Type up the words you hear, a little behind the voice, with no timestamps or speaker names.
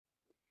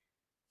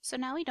So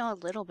now we know a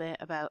little bit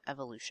about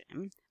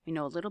evolution. We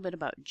know a little bit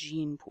about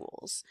gene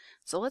pools.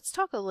 So let's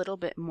talk a little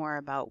bit more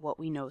about what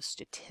we know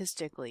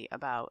statistically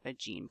about a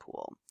gene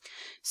pool.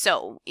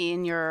 So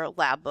in your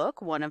lab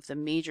book, one of the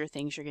major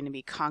things you're going to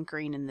be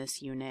conquering in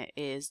this unit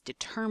is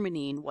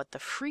determining what the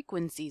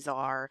frequencies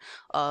are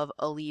of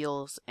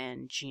alleles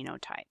and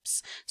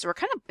genotypes. So we're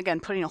kind of,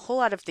 again, putting a whole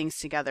lot of things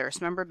together.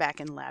 So remember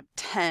back in lab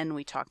 10,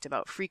 we talked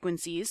about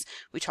frequencies,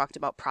 we talked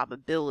about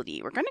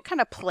probability. We're going to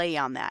kind of play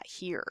on that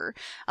here.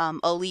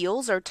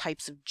 Alleles are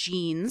types of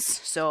genes,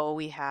 so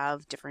we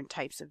have different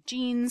types of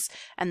genes,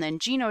 and then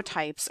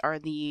genotypes are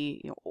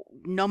the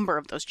number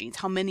of those genes.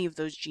 How many of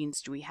those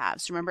genes do we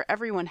have? So remember,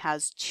 everyone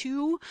has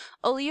 2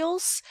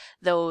 alleles.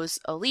 Those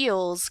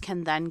alleles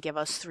can then give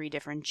us 3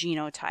 different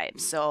genotypes.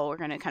 So we're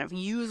going to kind of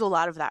use a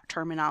lot of that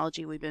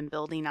terminology we've been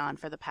building on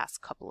for the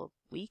past couple of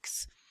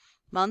weeks.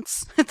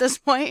 Months at this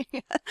point.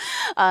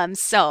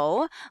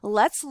 So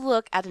let's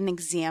look at an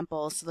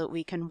example so that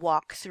we can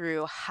walk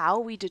through how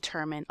we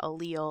determine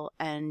allele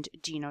and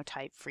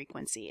genotype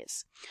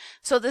frequencies.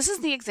 So this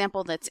is the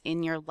example that's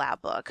in your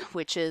lab book,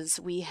 which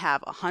is we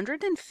have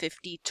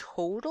 150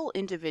 total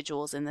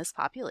individuals in this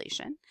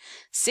population.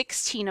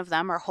 16 of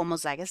them are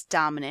homozygous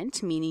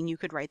dominant, meaning you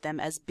could write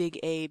them as big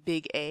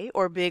A,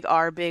 or big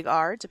R,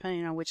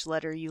 depending on which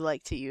letter you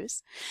like to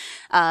use.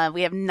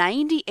 We have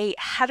 98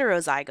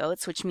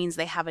 heterozygotes, which means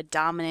they have a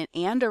dominant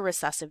and a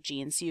recessive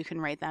gene, so you can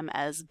write them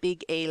as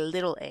big A,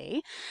 little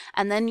a.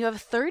 And then you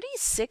have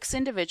 36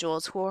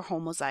 individuals who are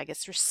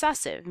homozygous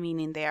recessive,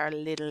 meaning they are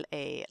little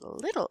a,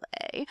 little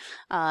a.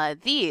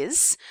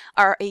 These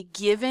are a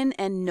given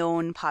and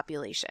known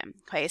population.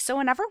 Okay, so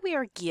whenever we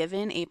are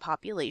given a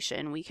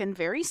population, we can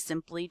very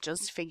simply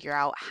just figure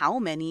out how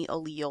many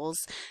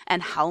alleles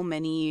and how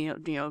many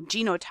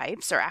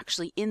genotypes are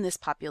actually in this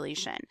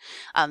population.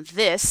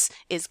 This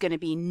is going to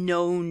be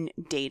known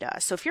data.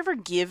 So if you're ever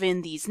given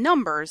these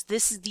numbers,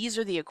 these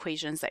are the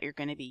equations that you're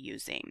going to be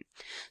using.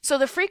 So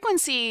the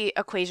frequency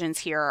equations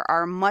here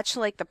are much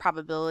like the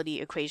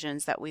probability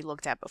equations that we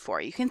looked at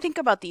before. You can think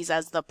about these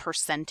as the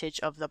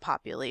percentage of the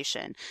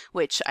population,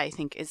 which I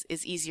think is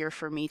easier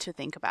for me to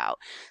think about.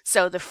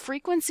 So the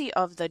frequency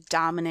of the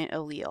dominant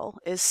allele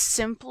is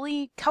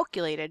simply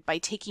calculated by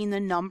taking the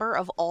number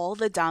of all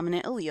the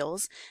dominant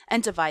alleles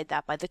and divide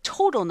that by the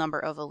total number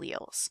of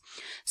alleles.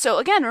 So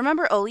again,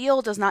 remember,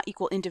 allele does not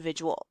equal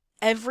individual.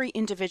 Every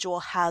individual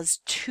has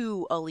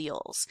 2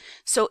 alleles.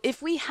 So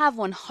if we have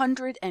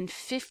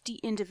 150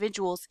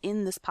 individuals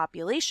in this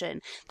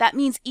population, that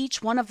means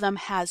each one of them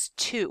has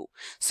 2.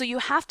 So you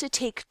have to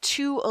take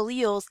 2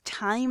 alleles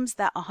times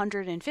that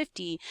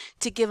 150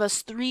 to give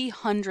us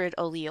 300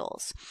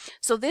 alleles.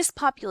 So this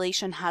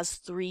population has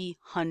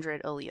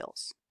 300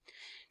 alleles.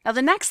 Now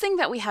the next thing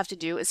that we have to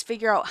do is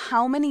figure out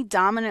how many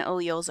dominant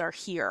alleles are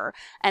here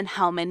and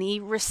how many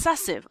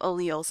recessive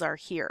alleles are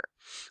here.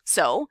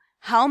 So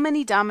how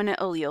many dominant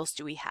alleles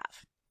do we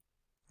have?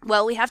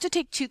 Well, we have to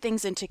take 2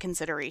 things into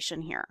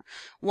consideration here.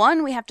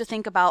 One, we have to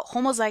think about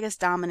homozygous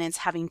dominance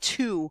having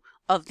 2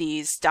 of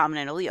these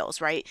dominant alleles,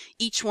 right?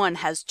 Each one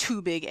has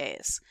 2 big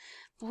A's.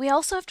 But we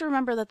also have to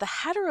remember that the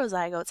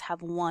heterozygotes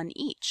have 1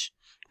 each.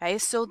 Okay,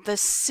 so the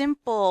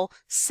simple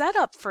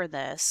setup for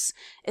this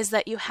is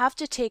that you have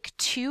to take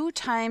 2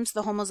 times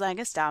the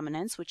homozygous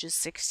dominance, which is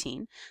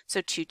 16.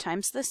 So 2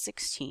 times the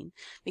 16,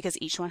 because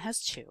each one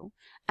has 2.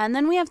 And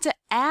then we have to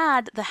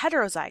add the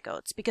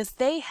heterozygotes, because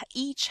they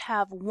each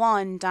have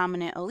 1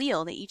 dominant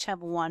allele. They each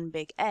have 1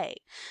 big A.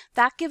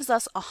 That gives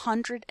us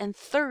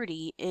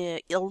 130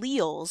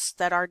 alleles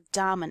that are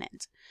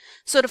dominant.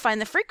 So to find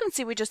the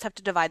frequency, we just have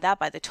to divide that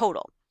by the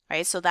total.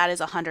 Right, so that is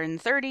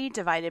 130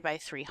 divided by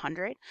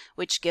 300,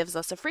 which gives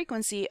us a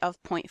frequency of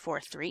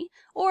 0.43,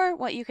 or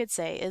what you could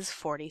say is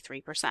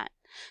 43%.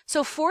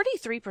 So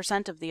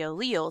 43% of the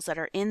alleles that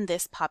are in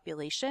this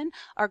population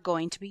are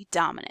going to be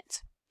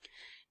dominant.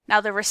 Now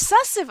the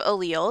recessive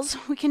alleles,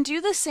 we can do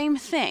the same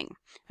thing.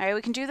 All right,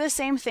 we can do the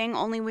same thing,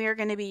 only we are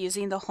going to be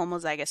using the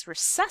homozygous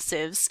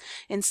recessives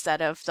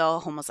instead of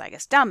the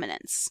homozygous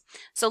dominants.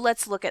 So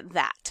let's look at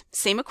that.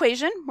 Same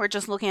equation, we're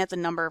just looking at the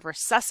number of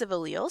recessive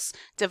alleles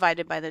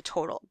divided by the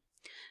total.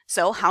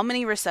 So how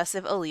many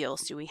recessive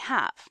alleles do we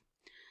have?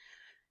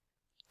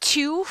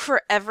 2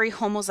 for every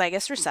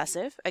homozygous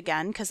recessive,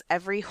 again, because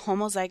every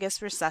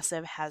homozygous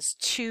recessive has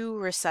 2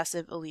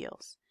 recessive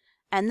alleles.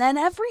 And then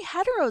every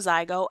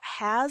heterozygote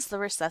has the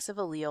recessive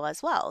allele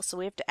as well, so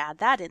we have to add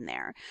that in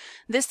there.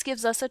 This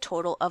gives us a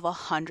total of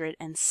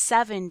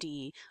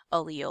 170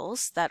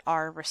 alleles that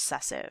are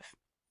recessive.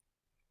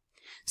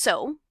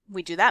 So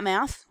we do that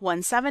math,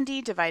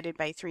 170 divided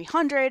by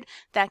 300,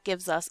 that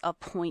gives us a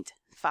 0.57.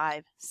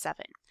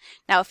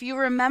 Now, if you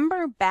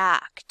remember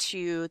back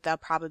to the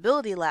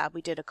probability lab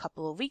we did a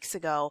couple of weeks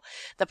ago,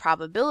 the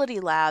probability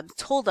lab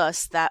told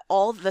us that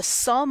the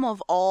sum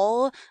of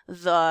all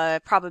the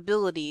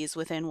probabilities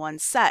within one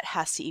set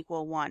has to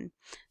equal 1.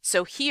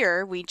 So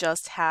here we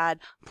just had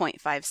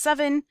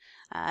 0.57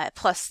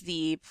 plus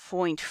the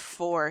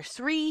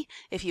 0.43.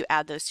 If you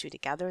add those 2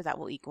 together, that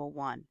will equal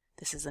 1.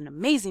 This is an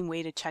amazing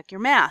way to check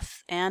your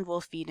math, and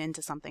we'll feed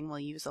into something we'll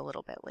use a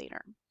little bit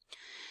later.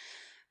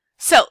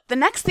 So the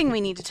next thing we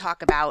need to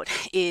talk about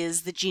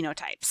is the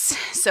genotypes.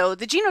 So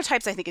the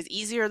genotypes I think is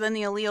easier than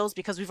the alleles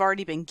because we've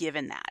already been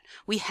given that.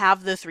 We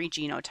have the 3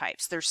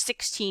 genotypes. There's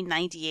 16,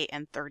 98,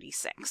 and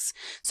 36.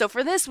 So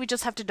for this, we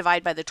just have to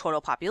divide by the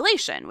total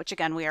population, which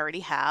again we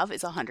already have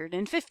is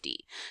 150.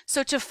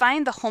 So to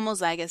find the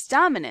homozygous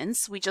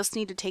dominance, we just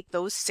need to take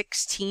those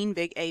 16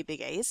 big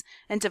A's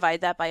and divide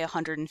that by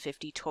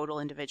 150 total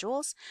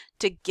individuals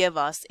to give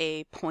us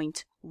a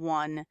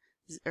 0.107.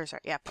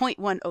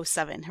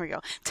 Here we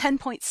go.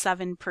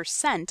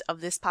 10.7%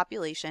 of this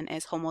population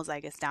is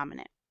homozygous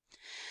dominant.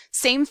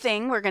 Same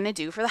thing we're going to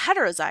do for the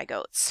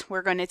heterozygotes.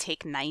 We're going to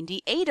take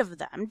 98 of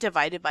them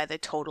divided by the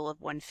total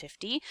of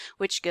 150,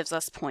 which gives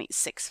us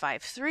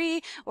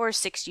 0.653 or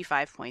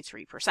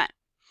 65.3%.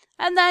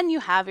 And then you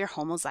have your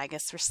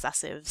homozygous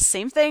recessive.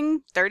 Same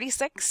thing,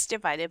 36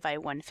 divided by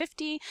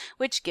 150,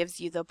 which gives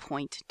you the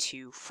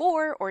 0.24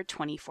 or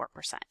 24%.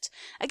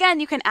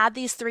 Again, you can add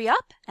these 3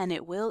 up and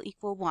it will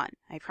equal 1,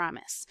 I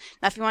promise.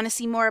 Now, if you want to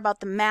see more about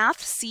the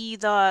math, see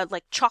the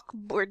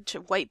chalkboard to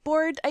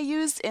whiteboard I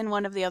used in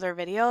one of the other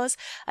videos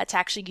to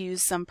actually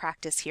use some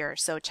practice here.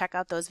 So check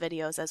out those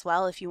videos as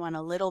well if you want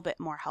a little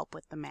bit more help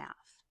with the math.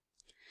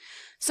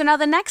 So now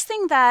the next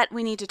thing that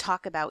we need to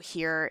talk about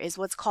here is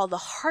what's called the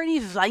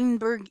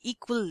Hardy-Weinberg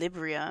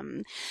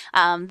equilibrium.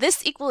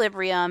 This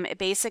equilibrium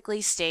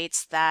basically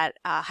states that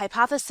the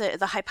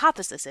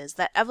hypothesis is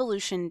that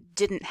evolution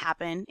didn't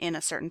happen in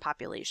a certain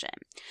population.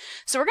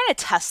 So we're going to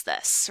test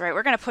this, right?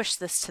 We're going to push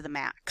this to the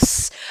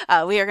max.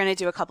 We are going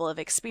to do a couple of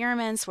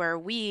experiments where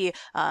we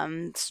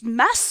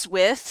mess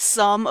with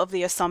some of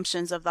the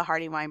assumptions of the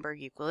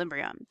Hardy-Weinberg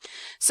equilibrium.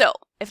 So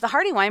if the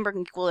Hardy-Weinberg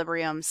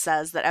equilibrium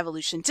says that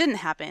evolution didn't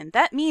happen,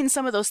 that means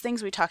some of those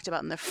things we talked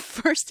about in the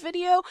first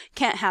video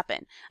can't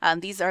happen.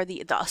 These are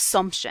the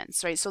assumptions,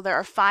 right? So there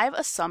are 5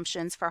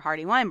 assumptions for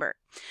Hardy-Weinberg.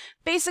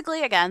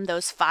 Basically, again,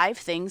 those 5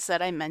 things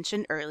that I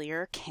mentioned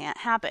earlier can't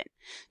happen.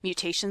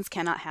 Mutations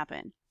cannot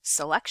happen.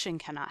 Selection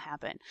cannot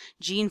happen.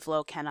 Gene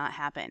flow cannot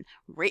happen.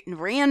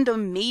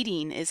 Random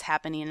mating is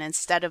happening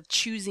instead of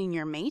choosing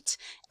your mate.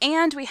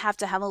 And we have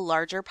to have a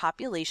larger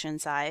population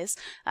size,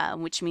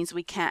 which means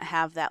we can't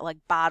have that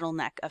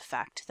bottleneck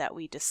effect that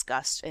we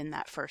discussed in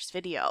that first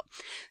video.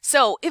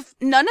 So if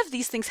none of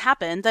these things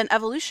happen, then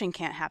evolution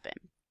can't happen.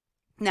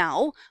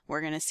 Now,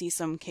 we're going to see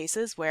some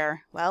cases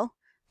where, well,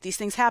 these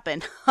things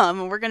happen,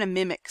 and we're going to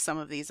mimic some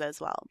of these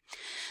as well.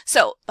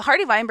 So the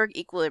Hardy-Weinberg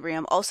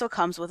equilibrium also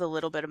comes with a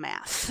little bit of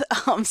math.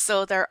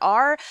 So there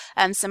are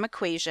some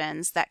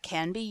equations that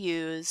can be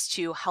used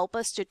to help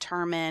us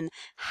determine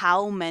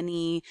how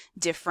many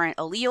different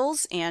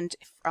alleles and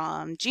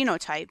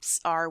genotypes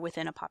are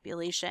within a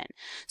population.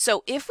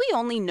 So if we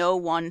only know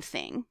one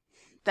thing,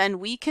 then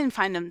we can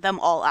find them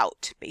all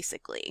out,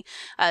 basically.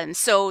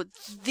 So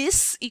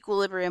this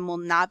equilibrium will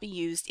not be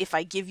used if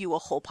I give you a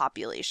whole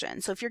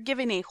population. So if you're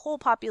given a whole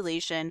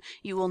population,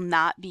 you will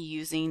not be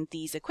using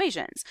these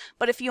equations.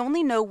 But if you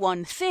only know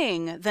one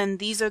thing, then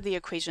these are the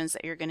equations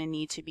that you're going to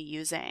need to be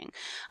using.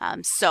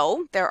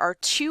 So there are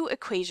 2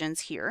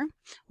 equations here.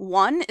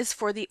 One is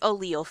for the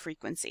allele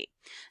frequency.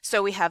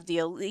 So we have the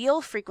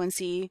allele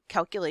frequency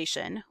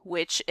calculation,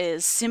 which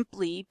is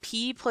simply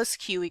P plus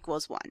Q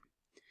equals 1.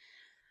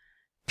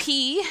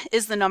 P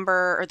is the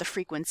number or the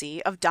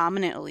frequency of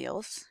dominant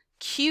alleles.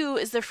 Q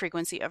is the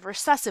frequency of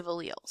recessive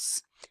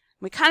alleles.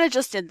 We kind of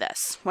just did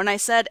this. When I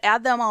said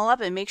add them all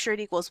up and make sure it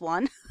equals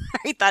 1,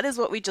 right? That is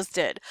what we just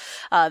did.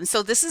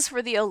 So this is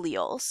for the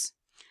alleles.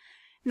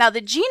 Now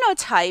the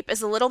genotype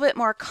is a little bit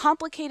more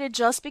complicated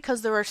just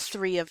because there are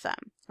 3 of them,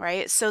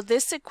 right? So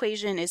this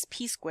equation is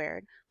P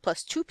squared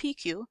plus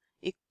 2PQ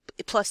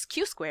plus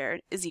Q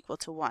squared is equal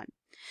to 1.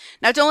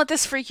 Now, don't let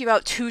this freak you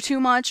out too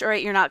much, all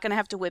right? You're not going to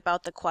have to whip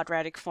out the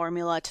quadratic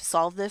formula to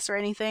solve this or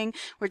anything.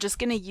 We're just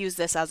going to use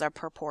this as our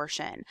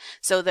proportion.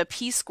 So the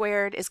P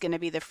squared is going to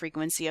be the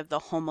frequency of the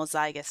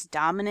homozygous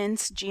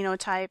dominance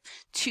genotype.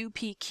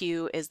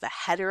 2PQ is the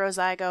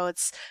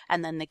heterozygotes,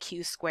 and then the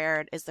Q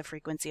squared is the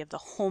frequency of the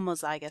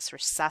homozygous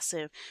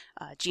recessive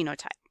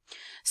genotype.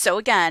 So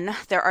again,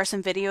 there are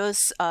some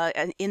videos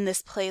in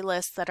this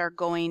playlist that are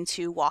going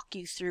to walk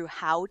you through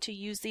how to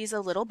use these a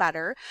little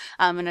better.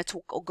 I'm going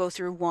to go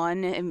through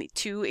 1 and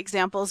 2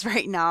 examples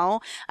right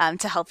now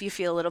to help you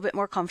feel a little bit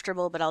more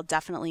comfortable, but I'll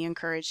definitely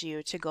encourage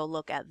you to go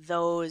look at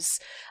those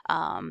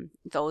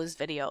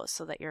videos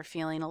so that you're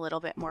feeling a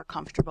little bit more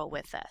comfortable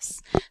with this.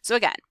 So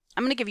again,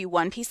 I'm going to give you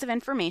one piece of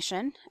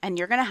information and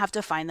you're going to have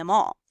to find them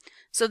all.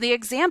 So the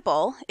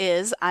example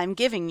is I'm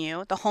giving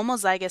you the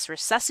homozygous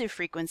recessive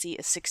frequency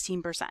is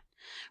 16%.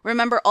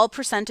 Remember, all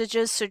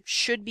percentages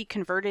should be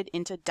converted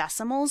into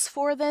decimals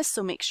for this,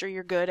 so make sure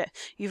you're good.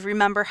 You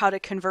remember how to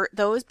convert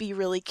those. Be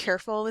really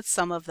careful with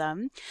some of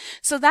them.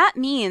 So that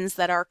means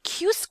that our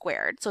Q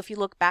squared, so if you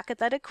look back at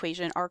that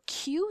equation, our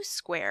Q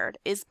squared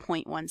is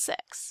 0.16.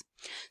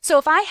 So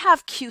if I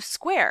have Q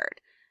squared,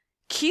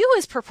 Q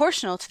is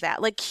proportional to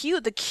that. Like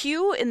the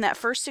Q in that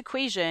first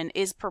equation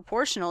is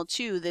proportional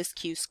to this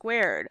Q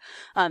squared.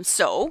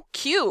 So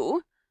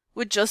Q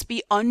would just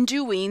be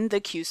undoing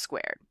the Q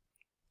squared.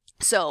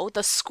 So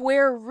the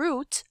square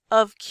root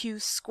of Q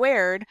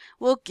squared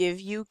will give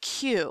you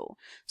Q.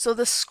 So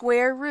the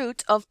square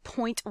root of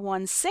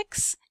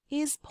 0.16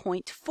 is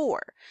 0.4,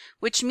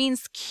 which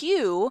means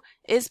Q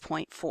is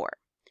 0.4.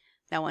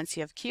 Now once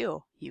you have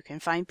Q, you can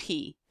find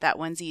P. That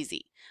one's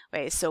easy.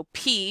 Okay, so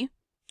P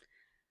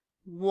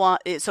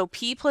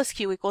plus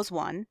Q equals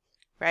 1,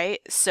 right?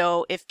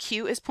 So if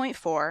Q is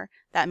 0.4,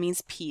 that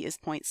means P is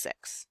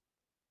 0.6.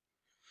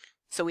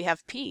 So we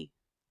have P.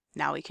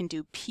 Now we can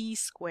do P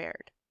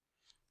squared.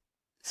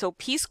 So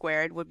P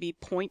squared would be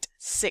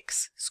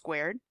 0.6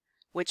 squared,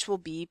 which will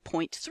be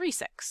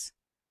 0.36.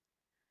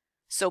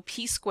 So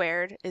P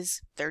squared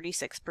is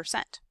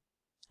 36%.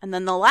 And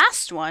then the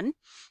last one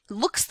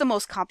looks the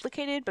most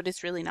complicated, but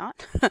it's really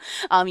not.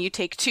 You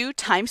take 2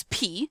 times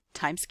P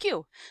times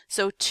Q.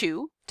 So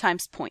 2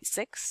 times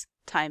 0.6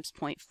 times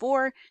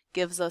 0.4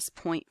 gives us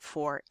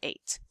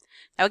 0.48.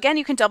 Now again,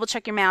 you can double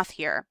check your math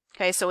here.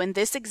 Okay, so in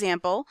this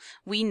example,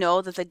 we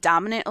know that the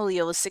dominant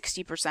allele is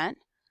 60%.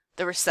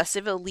 The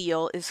recessive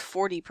allele is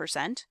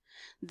 40%.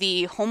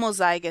 The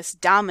homozygous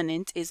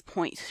dominant is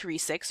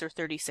 0.36 or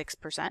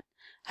 36%.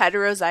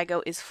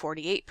 Heterozygote is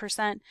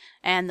 48%.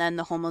 And then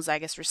the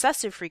homozygous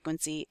recessive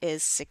frequency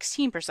is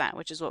 16%,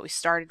 which is what we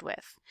started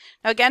with.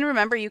 Now again,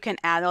 remember you can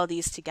add all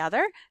these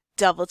together,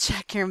 double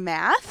check your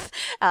math,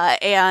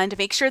 and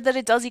make sure that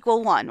it does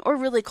equal 1 or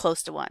really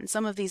close to 1.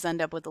 Some of these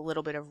end up with a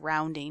little bit of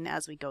rounding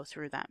as we go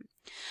through them.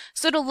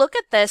 So to look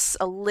at this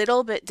a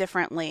little bit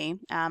differently,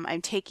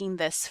 I'm taking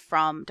this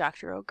from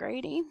Dr.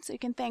 O'Grady, so you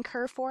can thank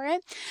her for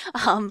it.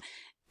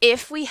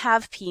 If we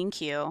have P and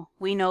Q,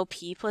 we know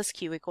P plus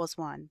Q equals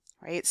 1,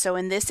 right? So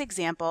in this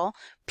example,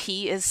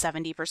 P is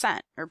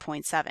 70% or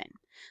 0.7.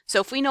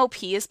 So if we know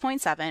P is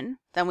 0.7,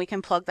 then we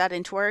can plug that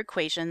into our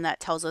equation that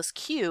tells us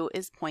Q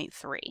is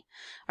 0.3,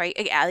 right?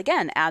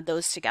 Again, add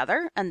those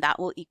together and that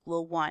will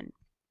equal 1.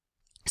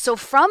 So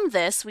from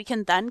this, we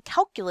can then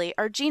calculate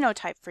our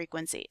genotype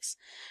frequencies,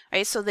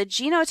 right? So the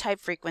genotype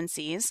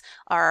frequencies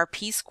are our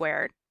P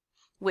squared,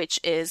 which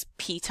is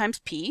P times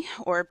P,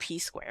 or P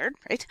squared,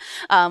 right?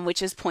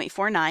 Which is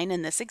 0.49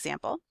 in this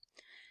example.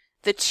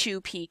 The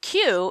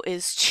 2PQ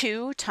is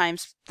 2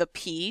 times the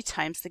P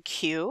times the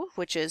Q,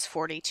 which is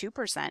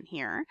 42%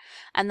 here.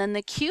 And then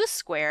the Q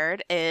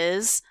squared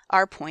is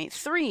our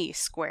 0.3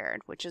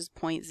 squared, which is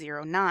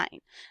 0.09.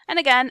 And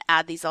again,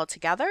 add these all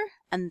together,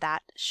 and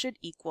that should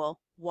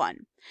equal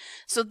 1.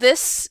 So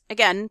this,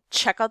 again,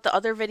 check out the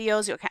other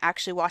videos. You can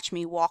actually watch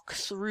me walk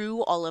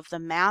through all of the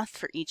math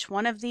for each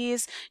one of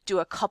these, do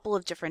a couple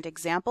of different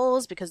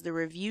examples, because the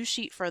review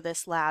sheet for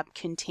this lab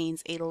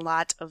contains a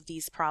lot of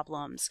these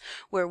problems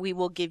where we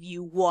will give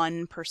you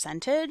one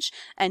percentage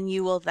and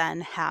you will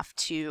then have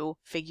to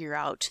figure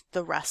out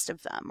the rest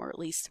of them, or at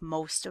least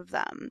most of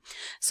them.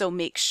 So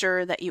make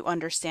sure that you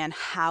understand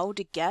how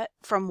to get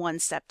from one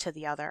step to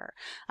the other.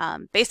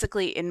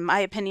 Basically, in my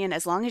opinion,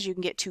 as long as you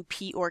can get to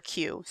P or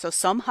Q, so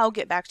somehow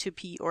get back to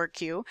P or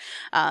Q,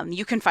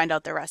 you can find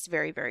out the rest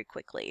very, very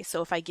quickly.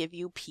 So if I give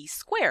you P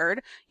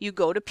squared, you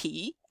go to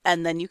P,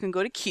 and then you can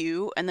go to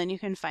Q, and then you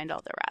can find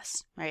all the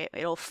rest, right?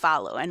 It'll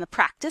follow. And the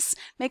practice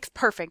makes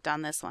perfect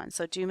on this one.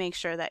 So do make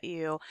sure that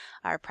you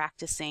are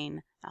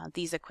practicing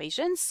these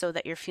equations so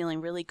that you're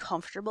feeling really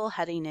comfortable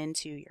heading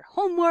into your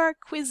homework,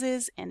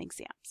 quizzes, and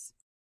exams.